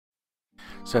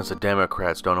Since the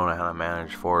Democrats don't know how to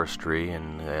manage forestry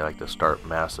and they like to start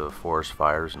massive forest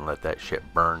fires and let that shit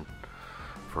burn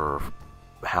for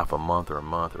half a month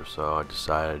or so, I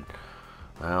decided,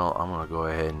 well, I'm gonna go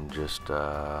ahead and just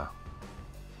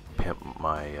pimp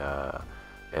my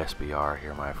SBR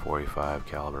here, my 45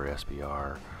 caliber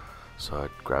SBR. So I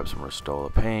grabbed some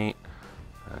Restola paint,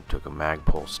 I took a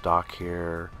Magpul stock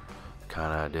here,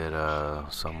 kind of did a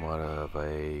somewhat of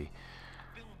a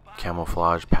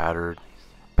camouflage pattern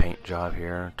paint job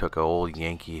here. Took an old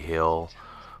Yankee Hill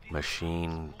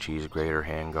machine cheese grater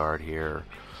handguard here.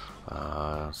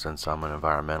 Since I'm an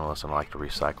environmentalist and I like to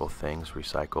recycle things,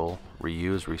 recycle,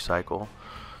 reuse, recycle,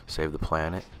 save the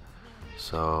planet.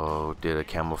 So did a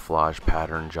camouflage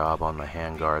pattern job on the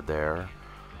handguard there.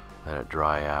 Let it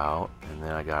dry out, and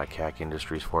then I got a CAC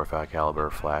Industries 45 caliber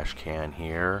flash can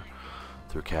here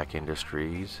through CAC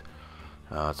Industries.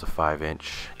 It's a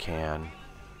 5-inch can,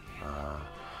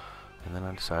 and then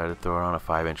I decided to throw it on a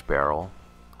 5-inch barrel.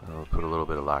 I'll put a little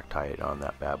bit of Loctite on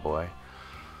that bad boy,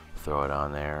 throw it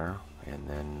on there, and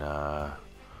then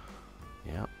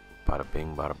yep, bada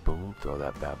bing bada boom, throw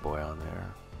that bad boy on there.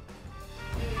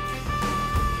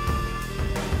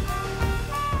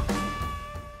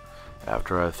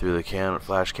 After I threw the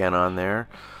flash can on there,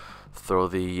 throw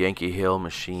the Yankee Hill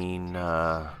machine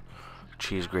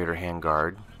cheese grater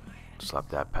handguard, slap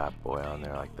that bad boy on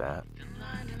there like that.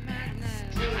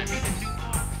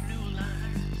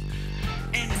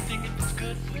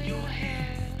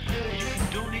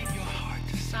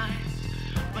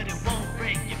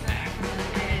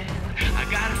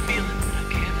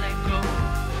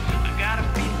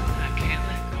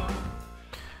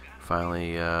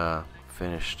 Finally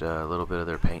finished a little bit of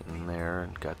their painting there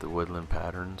and got the woodland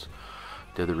patterns.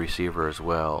 Did the receiver as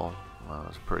well. It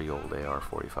was a pretty old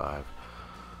AR45.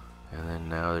 And then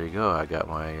now there you go. I got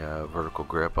my vertical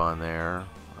grip on there.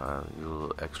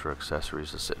 Little extra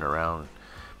accessories just sitting around.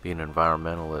 Being an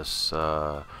environmentalist,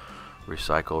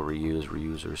 recycle, reuse,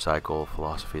 recycle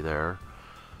philosophy there.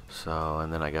 So,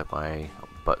 and then I got my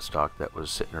buttstock that was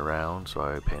sitting around, so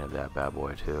I painted that bad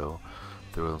boy too.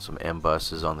 Threw in some M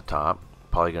buses on the top.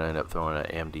 Probably gonna end up throwing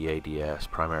an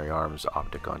MDADS primary arms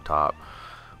optic on top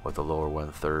with the lower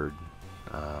 1/3.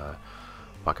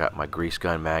 I got my grease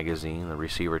gun magazine. The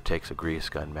receiver takes a grease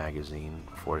gun magazine,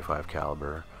 45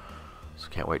 caliber. So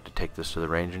can't wait to take this to the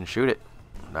range and shoot it.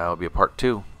 That'll be a part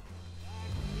 2.